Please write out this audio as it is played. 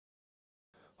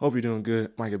Hope you're doing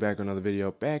good. Micah back with another video.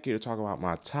 Back here to talk about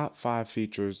my top 5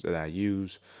 features that I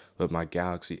use with my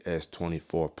Galaxy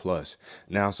S24 Plus.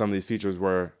 Now, some of these features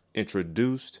were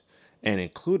introduced and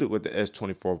included with the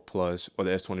S24 Plus or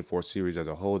the S24 series as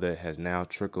a whole that has now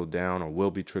trickled down or will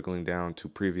be trickling down to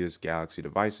previous Galaxy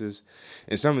devices.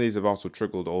 And some of these have also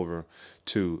trickled over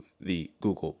to the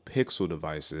Google Pixel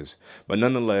devices. But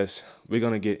nonetheless, we're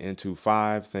going to get into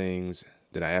 5 things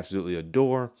that I absolutely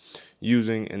adore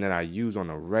using and that I use on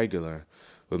a regular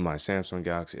with my Samsung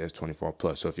Galaxy S24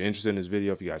 Plus. So if you're interested in this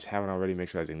video, if you guys haven't already, make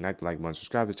sure you guys ignite the like button,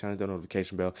 subscribe to the channel, hit the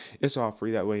notification bell. It's all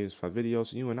free. That way it's my videos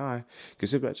so you and I can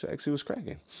sit back and see what's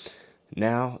cracking.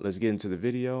 Now let's get into the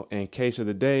video. And case of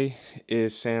the day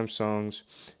is Samsung's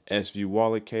S View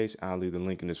wallet case. I'll leave the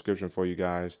link in the description for you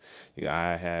guys.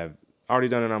 I have already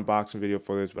done an unboxing video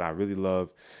for this, but I really love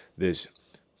this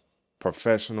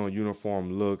professional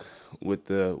uniform look with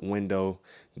the window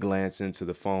glance into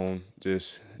the phone.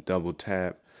 Just double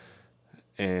tap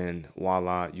and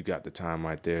voila, you got the time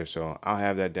right there. So I'll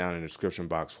have that down in the description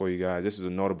box for you guys. This is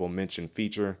a notable mention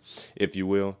feature, if you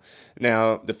will.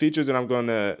 Now, the features that I'm going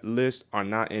to list are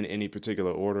not in any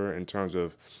particular order in terms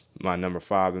of my number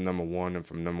 5 to number 1 and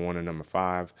from number 1 to number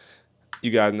 5. You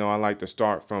guys know I like to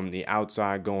start from the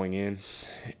outside going in,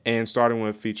 and starting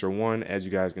with feature 1, as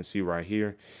you guys can see right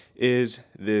here, is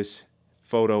this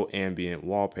photo ambient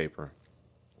wallpaper.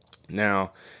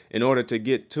 Now, in order to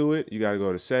get to it, you got to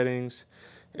go to settings,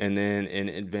 and then in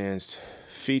advanced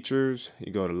features,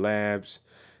 you go to labs,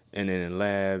 and then in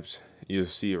labs, you'll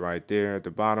see it right there at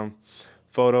the bottom,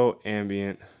 photo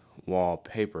ambient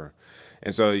wallpaper.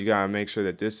 And so you got to make sure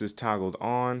that this is toggled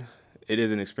on. It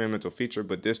is an experimental feature,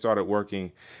 but this started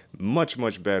working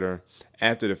much better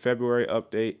after the February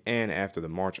update and after the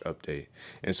March update.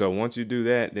 And so once you do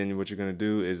that, then what you're going to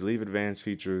do is leave advanced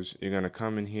features. You're going to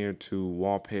come in here to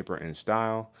wallpaper and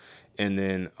style. And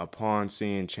then upon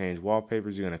seeing change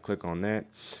wallpapers, you're going to click on that.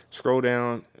 Scroll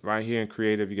down right here in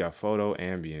creative, you got photo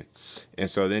ambient.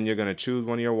 And so then you're going to choose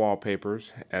one of your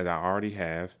wallpapers, as I already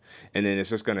have. And then it's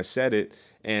just going to set it.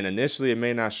 And initially it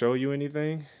may not show you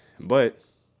anything, but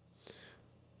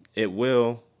it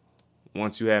will,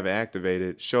 once you have it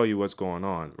activated, show you what's going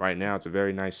on. Right now, it's a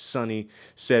very nice sunny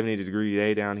 70-degree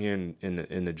day down here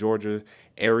in the Georgia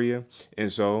area.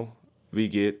 And so we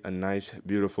get a nice,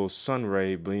 beautiful sun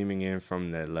ray beaming in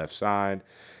from the left side.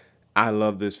 I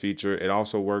love this feature. It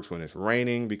also works when it's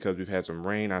raining because we've had some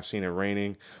rain. I've seen it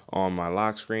raining on my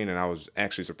lock screen, and I was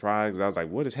actually surprised because I was like,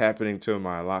 what is happening to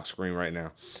my lock screen right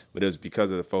now? But it was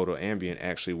because of the photo ambient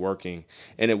actually working.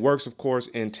 And it works, of course,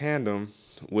 in tandem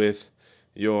with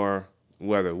your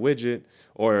weather widget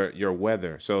or your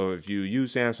weather. So if you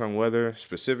use Samsung Weather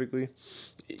specifically,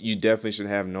 you definitely should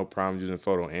have no problem using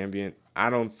photo ambient.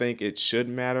 I don't think it should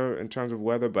matter in terms of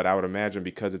weather, but I would imagine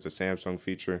because it's a Samsung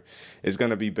feature, it's going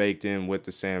to be baked in with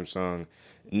the Samsung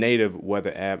native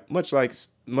weather app, much like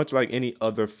any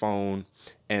other phone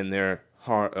and their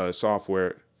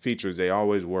software features. They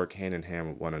always work hand in hand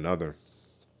with one another.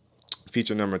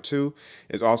 Feature number 2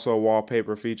 is also a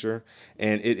wallpaper feature,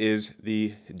 and it is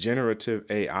the Generative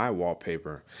AI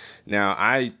Wallpaper. Now,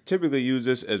 I typically use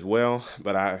this as well,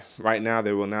 but right now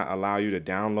they will not allow you to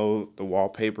download the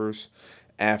wallpapers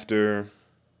after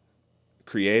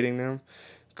creating them,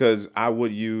 because I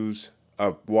would use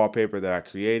a wallpaper that I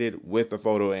created with the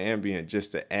photo ambient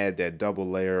just to add that double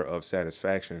layer of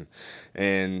satisfaction.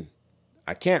 And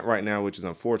I can't right now, which is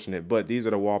unfortunate, but these are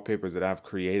the wallpapers that I've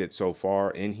created so far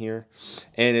in here.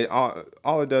 And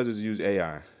all it does is use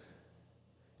AI.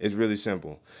 It's really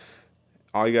simple.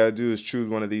 All you got to do is choose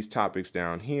one of these topics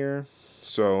down here.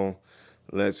 So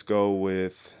let's go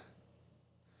with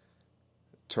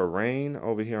terrain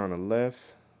over here on the left.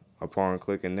 Upon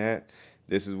clicking that,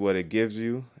 this is what it gives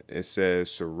you. It says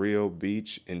surreal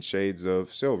beach in shades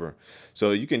of silver.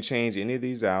 So you can change any of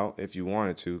these out if you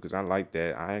wanted to, because I like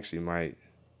that. I actually might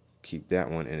keep that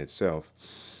one in itself.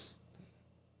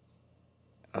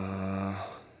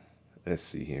 Let's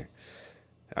see here.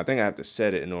 I think I have to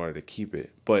set it in order to keep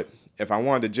it. But if I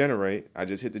wanted to generate, I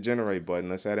just hit the generate button.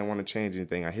 Let's say I didn't want to change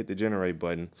anything. I hit the generate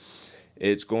button.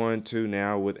 It's going to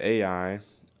now with AI.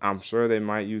 I'm sure they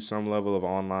might use some level of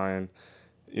online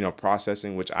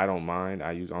processing, which I don't mind.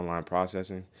 I use online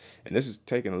processing, and this is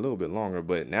taking a little bit longer,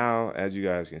 but now, as you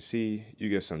guys can see, you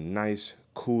get some nice,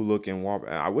 cool looking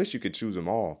wallpaper. I wish you could choose them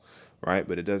all, right?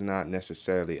 But it does not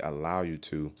necessarily allow you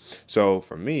to. So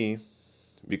for me,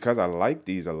 because I like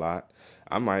these a lot,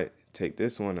 I might take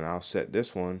this one and I'll set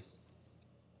this one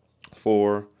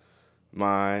for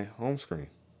my home screen.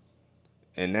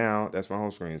 And now that's my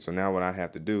home screen. So now what I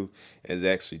have to do is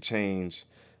actually change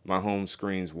my home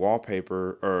screen's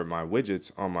wallpaper or my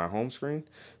widgets on my home screen.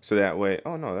 So that way,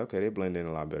 oh no, okay, they blend in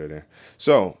a lot better there.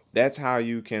 So that's how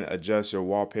you can adjust your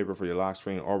wallpaper for your lock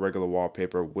screen or regular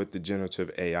wallpaper with the generative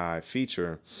AI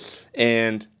feature.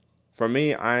 And for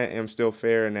me, I am still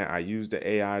fair in that I use the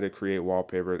AI to create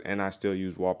wallpapers, and I still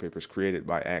use wallpapers created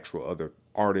by actual other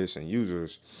artists and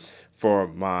users for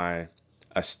my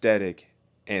aesthetic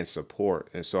and support.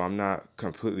 And so I'm not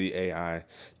completely AI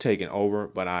taking over,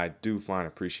 but I do find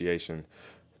appreciation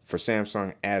for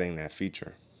Samsung adding that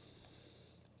feature.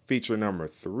 Feature number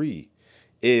 3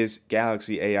 is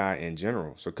Galaxy AI in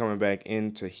general. So coming back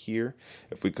into here,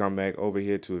 if we come back over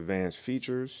here to advanced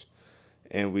features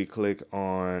and we click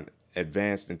on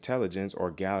advanced intelligence or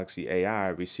Galaxy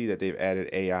AI, we see that they've added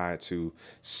AI to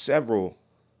several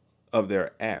of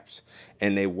their apps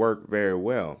and they work very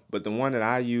well. But the one that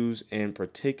I use in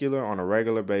particular on a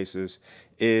regular basis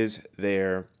is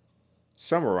their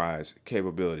summarize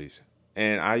capabilities.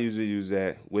 And I usually use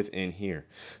that within here.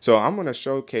 So I'm going to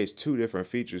showcase 2 different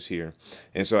features here.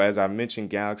 And so as I mentioned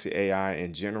Galaxy AI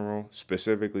in general,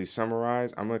 specifically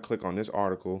summarize, I'm going to click on this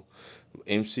article,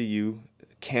 MCU,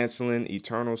 canceling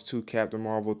Eternals 2, Captain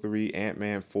Marvel 3,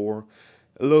 Ant-Man 4.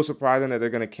 A little surprising that they're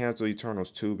going to cancel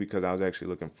Eternals 2 because I was actually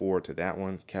looking forward to that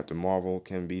one. Captain Marvel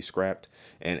can be scrapped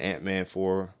and Ant-Man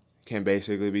 4 can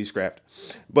basically be scrapped.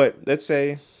 But let's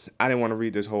say I didn't want to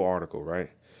read this whole article,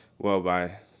 right? Well,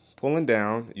 by pulling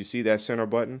down, you see that center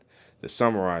button, the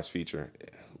summarize feature.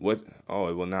 What? Oh,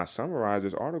 it will not summarize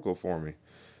this article for me.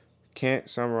 Can't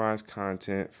summarize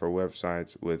content for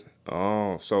websites with,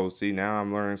 oh, so see, now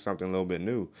I'm learning something a little bit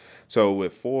new. So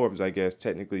with Forbes, I guess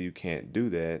technically you can't do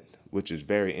that, which is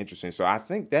very interesting. So I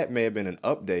think that may have been an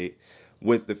update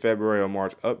with the February or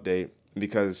March update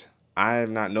because I have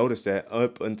not noticed that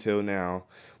up until now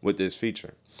with this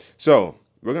feature. So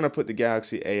we're going to put the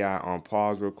Galaxy AI on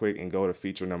pause real quick and go to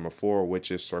feature number 4, which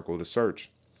is circle to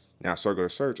search. Now, circle to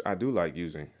search, I do like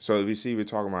using. So we see we're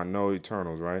talking about no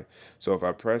Eternals, right? So if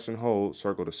I press and hold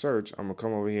circle to search, I'm going to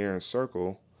come over here and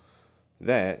circle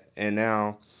that. And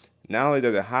now, not only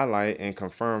does it highlight and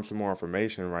confirm some more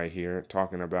information right here,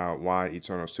 talking about why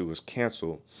Eternals 2 was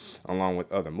canceled, along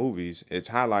with other movies, it's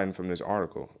highlighting from this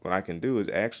article. What I can do is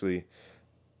actually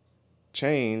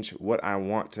change what I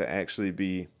want to actually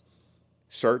be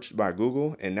searched by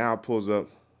Google, and now it pulls up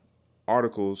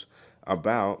articles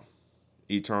about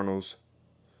Eternals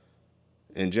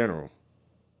in general.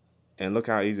 And look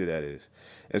how easy that is.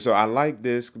 And so I like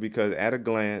this because at a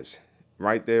glance,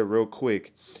 right there real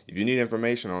quick, if you need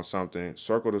information on something,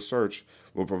 circle to search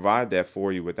will provide that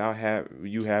for you without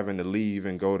you having to leave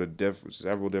and go to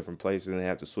several different places and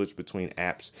have to switch between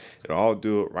apps. It'll all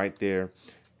do it right there,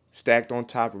 stacked on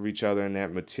top of each other in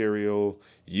that material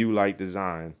you-like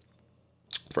design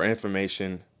for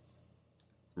information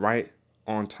right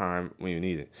on time when you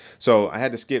need it. So I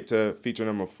had to skip to feature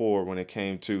number 4 when it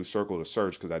came to circle to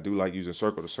search because I do like using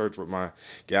circle to search with my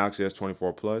Galaxy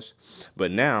S24 Plus.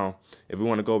 But now, if we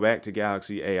want to go back to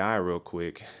Galaxy AI real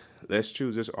quick, let's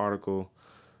choose this article.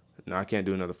 No, I can't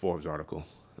do another Forbes article.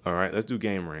 All right, let's do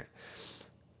Game Rant.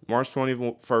 March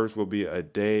 21st will be a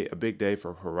big day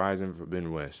for Horizon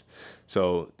Forbidden West.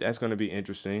 So that's going to be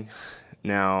interesting.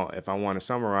 Now, if I want to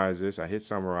summarize this, I hit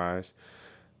summarize.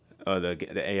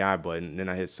 The AI button, then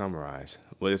I hit summarize.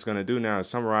 What it's going to do now is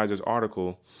summarize this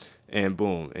article, and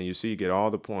boom, and you see you get all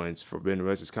the points. Forbidden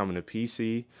West is coming to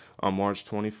PC on March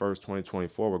 21st,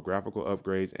 2024 with graphical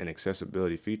upgrades and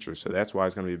accessibility features. So that's why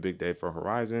it's going to be a big day for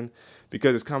Horizon,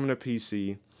 because it's coming to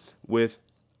PC with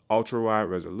ultra-wide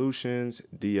resolutions,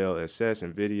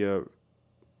 DLSS, NVIDIA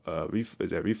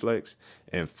reflex,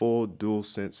 and full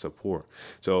DualSense support.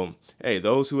 So hey,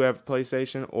 those who have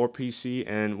PlayStation or PC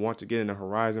and want to get into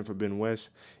Horizon Forbidden West,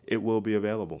 it will be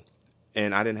available.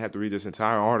 And I didn't have to read this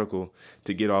entire article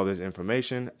to get all this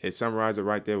information. It summarized it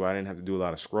right there where I didn't have to do a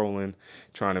lot of scrolling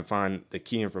trying to find the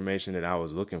key information that I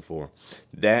was looking for.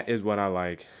 That is what I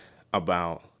like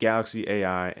about Galaxy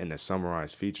AI and the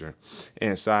summarize feature.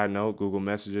 And side note, Google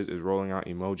Messages is rolling out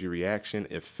emoji reaction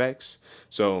effects.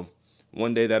 So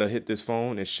one day that'll hit this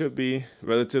phone. It should be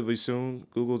relatively soon.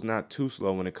 Google's not too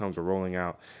slow when it comes to rolling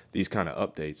out these kind of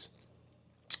updates.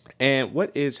 And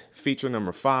what is feature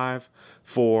number 5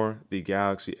 for the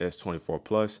Galaxy S24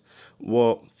 Plus?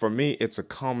 Well, for me, it's a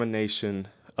combination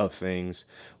of things,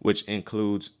 which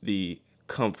includes the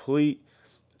complete,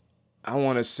 I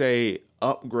want to say,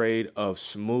 upgrade of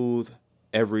smooth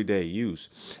everyday use.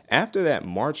 After that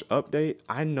March update,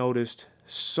 I noticed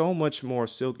so much more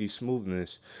silky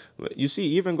smoothness. You see,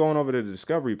 even going over to the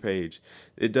discovery page,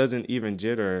 it doesn't even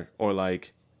jitter or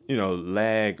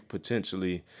lag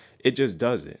potentially. It just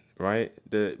does it, right?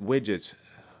 The widgets,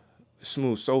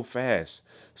 smooth, so fast,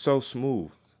 so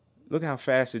smooth. Look how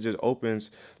fast it just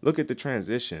opens. Look at the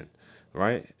transition,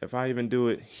 right? If I even do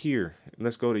it here,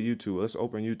 let's go to YouTube. Let's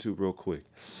open YouTube real quick.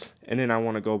 And then I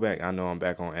want to go back. I know I'm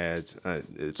back on ads.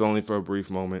 It's only for a brief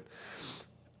moment.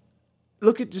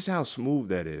 Look at just how smooth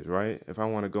that is, right? If I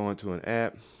want to go into an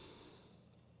app,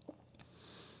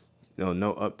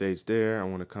 no updates there. I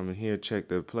want to come in here, check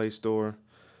the Play Store.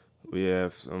 We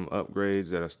have some upgrades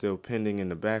that are still pending in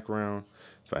the background.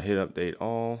 If I hit update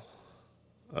all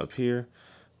up here,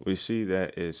 we see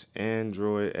that it's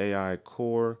Android AI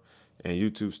Core and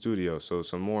YouTube Studio. So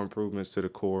some more improvements to the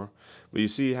core. But you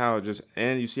see how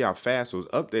you see how fast those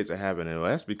updates are happening. Well,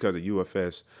 that's because of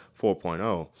UFS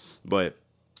 4.0. But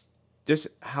just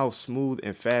how smooth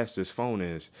and fast this phone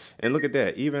is. And look at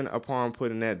that. Even upon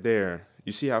putting that there,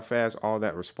 you see how fast all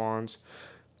that responds?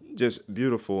 Just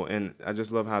beautiful. And I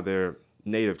just love how their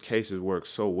native cases work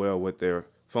so well with their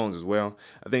phones as well.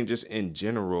 I think just in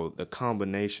general, the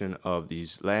combination of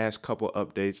these last couple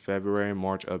updates, February and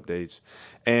March updates,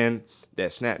 and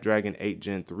that Snapdragon 8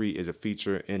 Gen 3 is a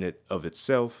feature in it of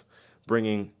itself,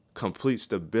 bringing complete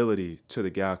stability to the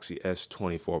Galaxy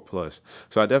S24 Plus.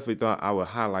 So I definitely thought I would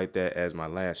highlight that as my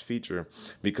last feature,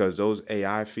 because those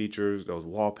AI features, those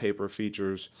wallpaper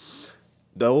features,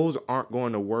 those aren't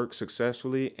going to work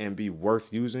successfully and be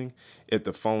worth using if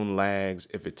the phone lags,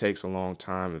 if it takes a long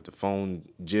time, if the phone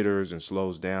jitters and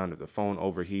slows down, if the phone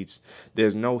overheats.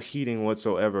 There's no heating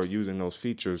whatsoever using those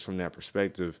features from that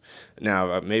perspective.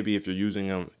 Now, maybe if you're using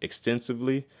them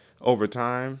extensively over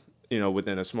time,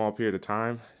 within a small period of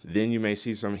time, then you may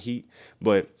see some heat.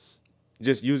 But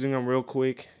just using them real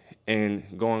quick and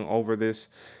going over this,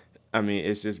 I mean,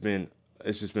 it's just been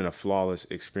a flawless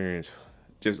experience.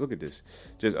 Just look at this.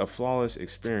 Just a flawless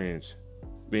experience,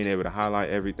 being able to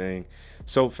highlight everything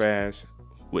so fast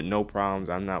with no problems.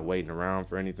 I'm not waiting around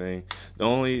for anything. The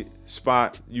only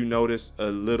spot you notice a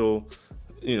little,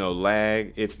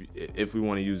 lag, if we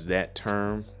want to use that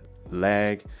term,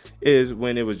 lag, is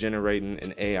when it was generating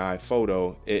an AI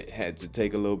photo. It had to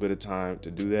take a little bit of time to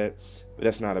do that, but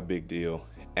that's not a big deal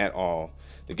at all.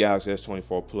 The Galaxy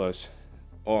S24 Plus,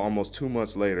 almost 2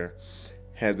 months later,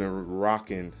 has been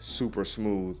rocking super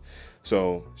smooth.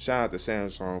 So shout out to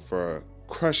Samsung for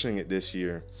crushing it this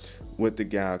year with the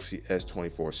Galaxy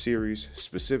S24 series,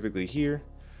 specifically here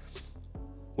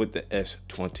with the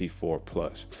S24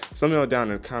 Plus. So let me know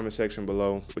down in the comment section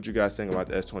below what you guys think about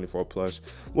the S24 Plus.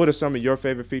 What are some of your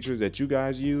favorite features that you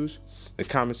guys use? The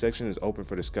comment section is open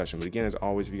for discussion. But again, as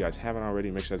always, if you guys haven't already,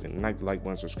 make sure to ignite the like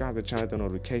button, subscribe to the channel, hit the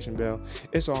notification bell.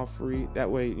 It's all free. That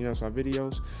way, it's my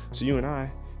videos. So you and I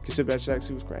can sit back, check,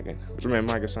 see what's cracking. It's your man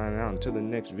Micah signing out. Until the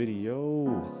next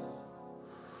video.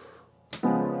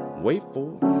 Wait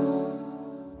for